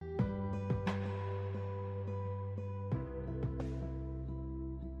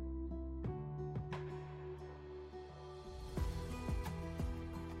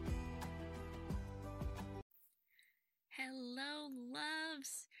Hello,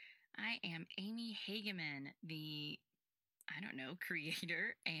 loves. I am Amy Hageman, the,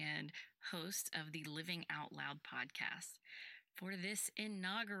 creator and host of the Living Out Loud podcast. For this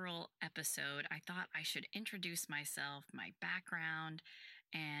inaugural episode, I thought I should introduce myself, my background,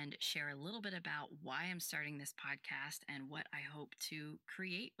 and share a little bit about why I'm starting this podcast and what I hope to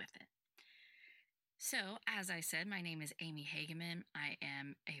create with it. So, as I said, my name is Amy Hageman. I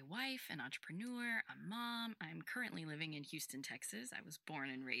am a wife, an entrepreneur, a mom. I'm currently living in Houston, Texas. I was born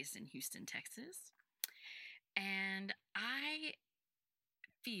and raised in Houston, Texas. And I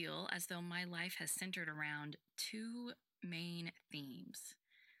feel as though my life has centered around two main themes: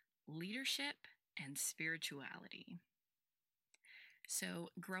 leadership and spirituality. So,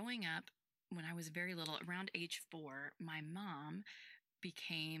 growing up, when I was very little, around age 4, my mom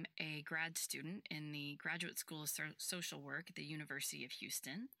became a grad student in the Graduate School of Social Work at the University of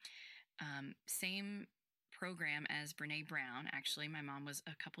Houston. Same program as Brene Brown. Actually, my mom was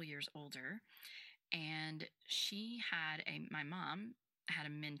a couple years older. And my mom had a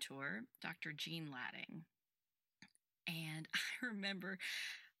mentor, Dr. Jean Ladding. And I remember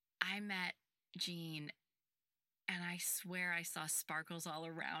I met Jean, and I swear I saw sparkles all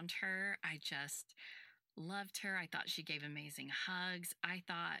around her. I just loved her. I thought she gave amazing hugs. I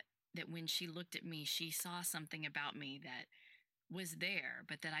thought that when she looked at me, she saw something about me that was there,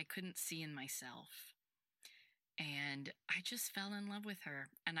 but that I couldn't see in myself. And I just fell in love with her.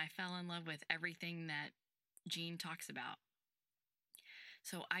 And I fell in love with everything that Jean talks about.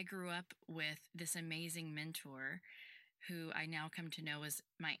 So I grew up with this amazing mentor who I now come to know as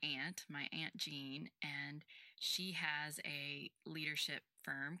my Aunt Jean. And she has a leadership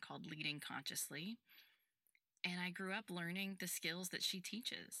firm called Leading Consciously. And I grew up learning the skills that she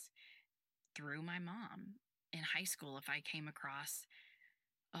teaches through my mom. In high school, if I came across,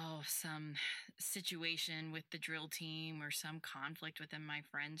 some situation with the drill team or some conflict within my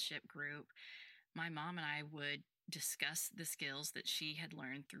friendship group, my mom and I would discuss the skills that she had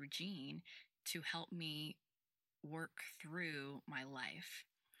learned through Jean to help me work through my life.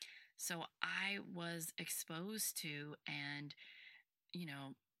 So I was exposed to and,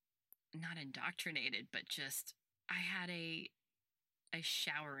 not indoctrinated, but just I had a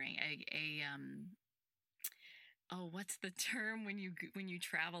showering, what's the term when you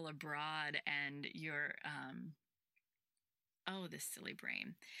travel abroad and you're the silly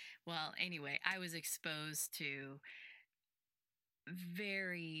brain. Well, anyway, I was exposed to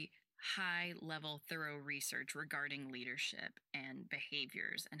very high level thorough research regarding leadership and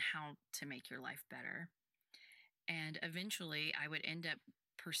behaviors and how to make your life better. And eventually I would end up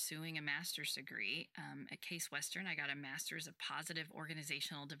pursuing a master's degree. At Case Western, I got a master's of positive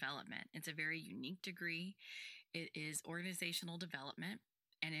organizational development. It's a very unique degree. It is organizational development,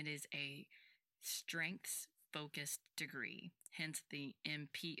 and it is a strengths-focused degree, hence the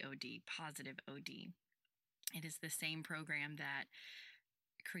MPOD, positive OD. It is the same program that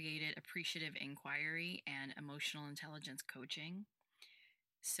created appreciative inquiry and emotional intelligence coaching.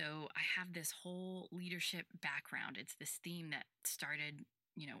 So I have this whole leadership background. It's this theme that started,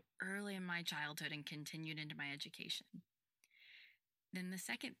 early in my childhood and continued into my education. Then the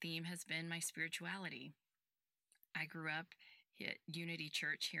second theme has been my spirituality. I grew up at Unity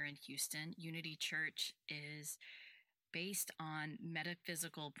Church here in Houston. Unity Church is based on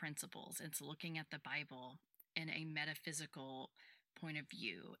metaphysical principles. It's looking at the Bible in a metaphysical point of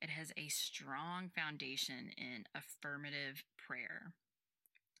view. It has a strong foundation in affirmative prayer.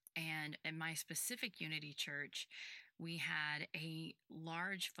 And in my specific Unity Church, we had a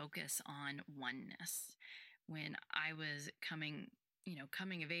large focus on oneness. When I was coming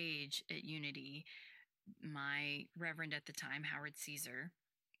of age at Unity, my reverend at the time, Howard Caesar,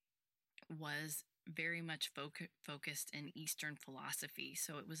 was very much focused in Eastern philosophy.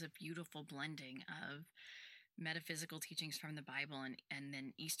 So it was a beautiful blending of metaphysical teachings from the Bible and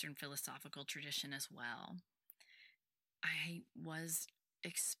then Eastern philosophical tradition as well. I was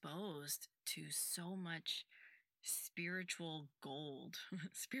exposed to so much spiritual gold,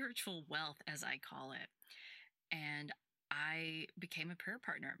 spiritual wealth, as I call it. And I became a prayer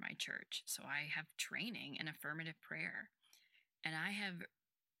partner at my church. So I have training in affirmative prayer. And I have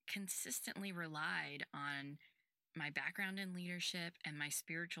consistently relied on my background in leadership and my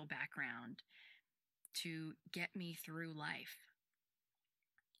spiritual background to get me through life.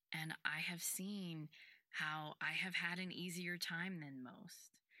 And I have seen how I have had an easier time than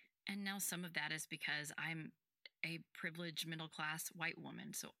most. And now some of that is because I'm a privileged middle-class white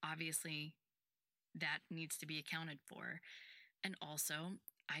woman. So obviously that needs to be accounted for. And also,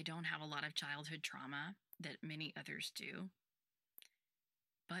 I don't have a lot of childhood trauma that many others do.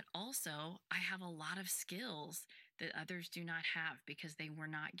 But also, I have a lot of skills that others do not have because they were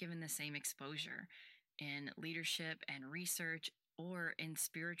not given the same exposure in leadership and research or in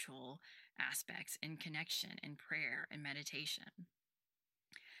spiritual aspects, in connection, in prayer and meditation.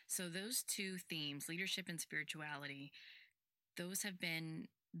 So, those two themes, leadership and spirituality, those have been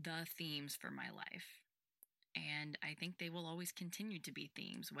the themes for my life. And I think they will always continue to be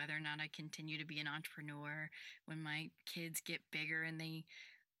themes, whether or not I continue to be an entrepreneur, when my kids get bigger and they,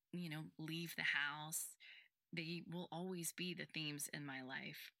 leave the house. They will always be the themes in my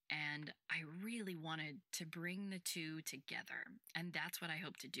life. And I really wanted to bring the two together. And that's what I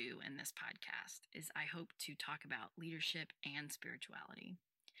hope to do in this podcast is I hope to talk about leadership and spirituality.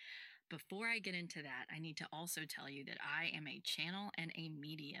 Before I get into that, I need to also tell you that I am a channel and a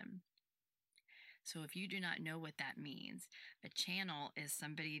medium. So if you do not know what that means, a channel is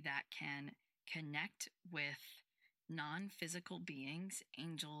somebody that can connect with non-physical beings,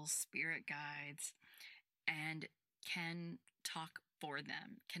 angels, spirit guides, and can talk for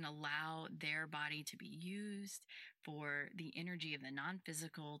them, can allow their body to be used for the energy of the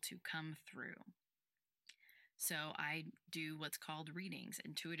non-physical to come through. So I do what's called readings,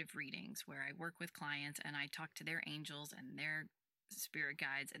 intuitive readings, where I work with clients and I talk to their angels and their spirit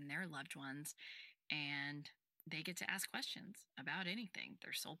guides and their loved ones, and they get to ask questions about anything,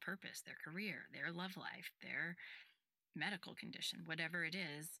 their soul purpose, their career, their love life, their medical condition, whatever it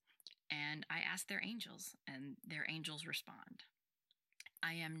is. And I ask their angels and their angels respond.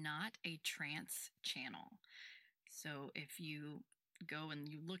 I am not a trance channel. So if you go and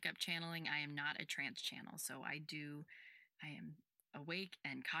you look up channeling, I am not a trance channel. So I am awake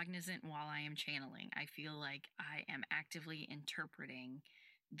and cognizant while I am channeling. I feel like I am actively interpreting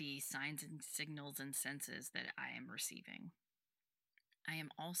the signs and signals and senses that I am receiving. I am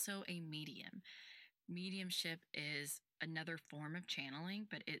also a medium. Mediumship is another form of channeling,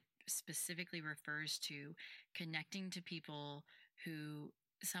 but it specifically refers to connecting to people who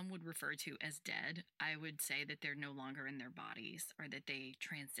some would refer to as dead. I would say that they're no longer in their bodies or that they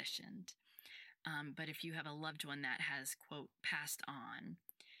transitioned. But if you have a loved one that has, quote, passed on,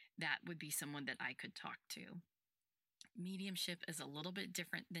 that would be someone that I could talk to. Mediumship is a little bit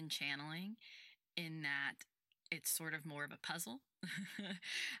different than channeling in that it's sort of more of a puzzle.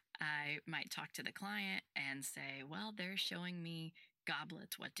 I might talk to the client and say, well, they're showing me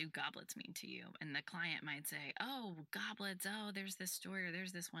goblets. What do goblets mean to you? And the client might say, oh, goblets. Oh, there's this story or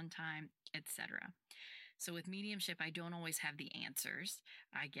there's this one time, etc. So with mediumship, I don't always have the answers.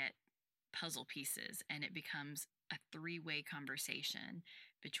 I get puzzle pieces and it becomes a three-way conversation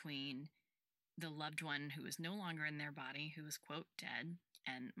between the loved one who is no longer in their body, who is, quote, dead,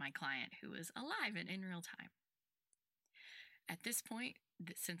 and my client who is alive and in real time. At this point,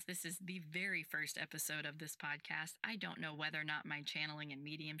 since this is the very first episode of this podcast, I don't know whether or not my channeling and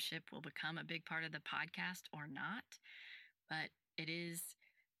mediumship will become a big part of the podcast or not, but it is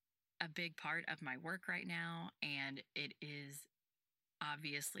a big part of my work right now, and it is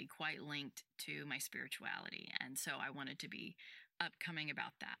obviously quite linked to my spirituality, and so I wanted to be upcoming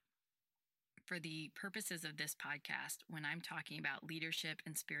about that. For the purposes of this podcast, when I'm talking about leadership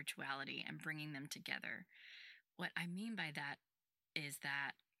and spirituality and bringing them together, what I mean by that is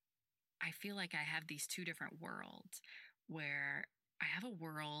that I feel like I have these two different worlds, where I have a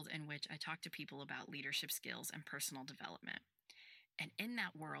world in which I talk to people about leadership skills and personal development. And in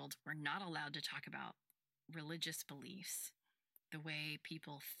that world, we're not allowed to talk about religious beliefs, the way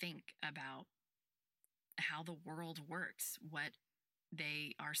people think about how the world works, what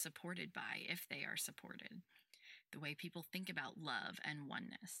they are supported by, if they are supported, the way people think about love and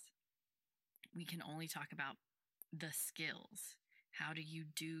oneness. We can only talk about the skills. How do you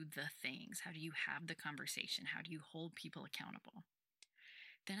do the things? How do you have the conversation? How do you hold people accountable?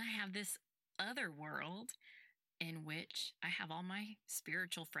 Then I have this other world in which I have all my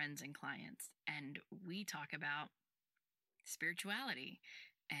spiritual friends and clients, and we talk about spirituality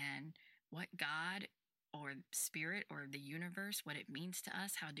and what God or spirit or the universe, what it means to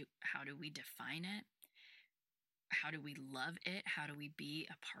us. How do we define it? How do we love it? How do we be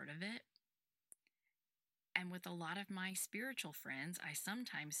a part of it? And with a lot of my spiritual friends, I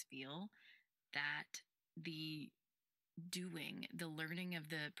sometimes feel that the learning of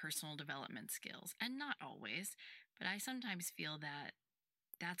the personal development skills, and not always, but I sometimes feel that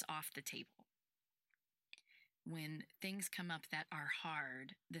that's off the table. When things come up that are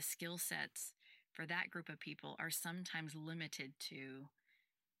hard, the skill sets for that group of people are sometimes limited to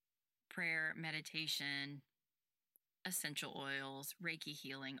prayer, meditation, essential oils, Reiki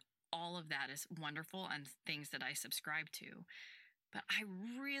healing. All of that is wonderful and things that I subscribe to. But I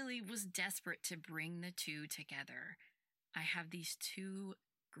really was desperate to bring the two together. I have these two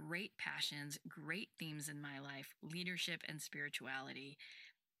great passions, great themes in my life, leadership and spirituality.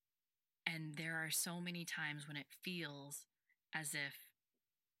 And there are so many times when it feels as if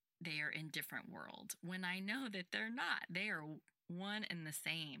they are in different worlds, when I know that they're not. They are one and the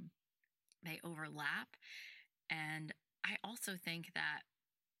same. They overlap. And I also think that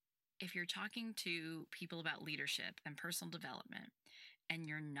if you're talking to people about leadership and personal development, and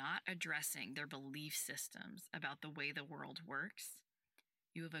you're not addressing their belief systems about the way the world works,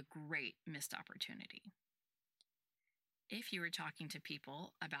 you have a great missed opportunity. If you are talking to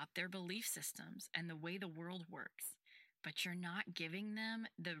people about their belief systems and the way the world works, but you're not giving them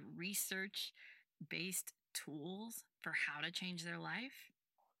the research-based tools for how to change their life,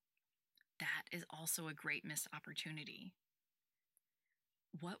 that is also a great missed opportunity.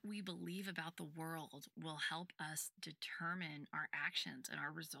 What we believe about the world will help us determine our actions and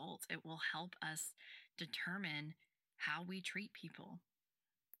our results. It will help us determine how we treat people.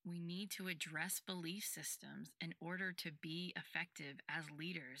 We need to address belief systems in order to be effective as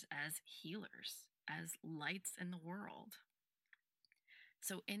leaders, as healers, as lights in the world.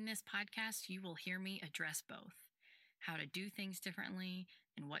 So in this podcast, you will hear me address both: how to do things differently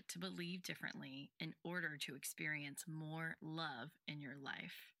and what to believe differently in order to experience more love in your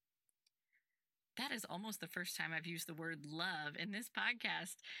life. That is almost the first time I've used the word love in this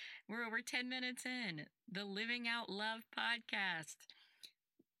podcast. We're over 10 minutes in. The Living Out Love podcast.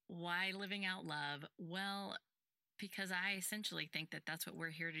 Why living out love? Well, because I essentially think that that's what we're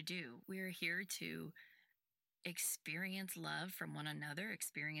here to do. We're here to experience love from one another,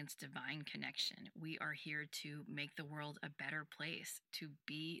 experience divine connection. We are here to make the world a better place, to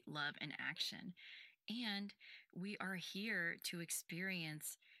be love in action. And we are here to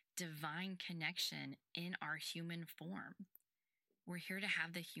experience divine connection in our human form. We're here to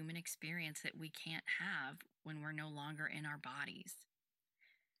have the human experience that we can't have when we're no longer in our bodies.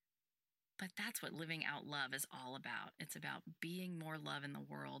 But that's what living out love is all about. It's about being more love in the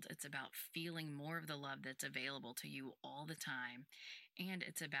world. It's about feeling more of the love that's available to you all the time. And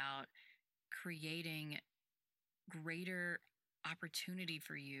it's about creating greater opportunity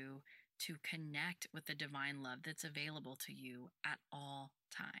for you to connect with the divine love that's available to you at all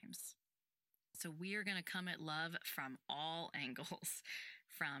times. So we are going to come at love from all angles,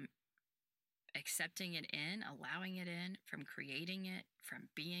 from accepting it in, allowing it in, from creating it, from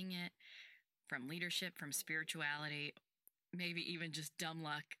being it, from leadership, from spirituality, maybe even just dumb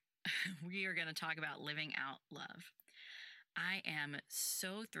luck. We are going to talk about living out love. I am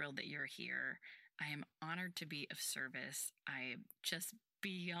so thrilled that you're here. I am honored to be of service. I am just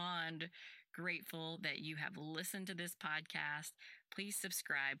beyond grateful that you have listened to this podcast. Please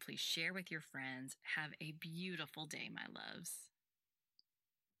subscribe. Please share with your friends. Have a beautiful day, my loves.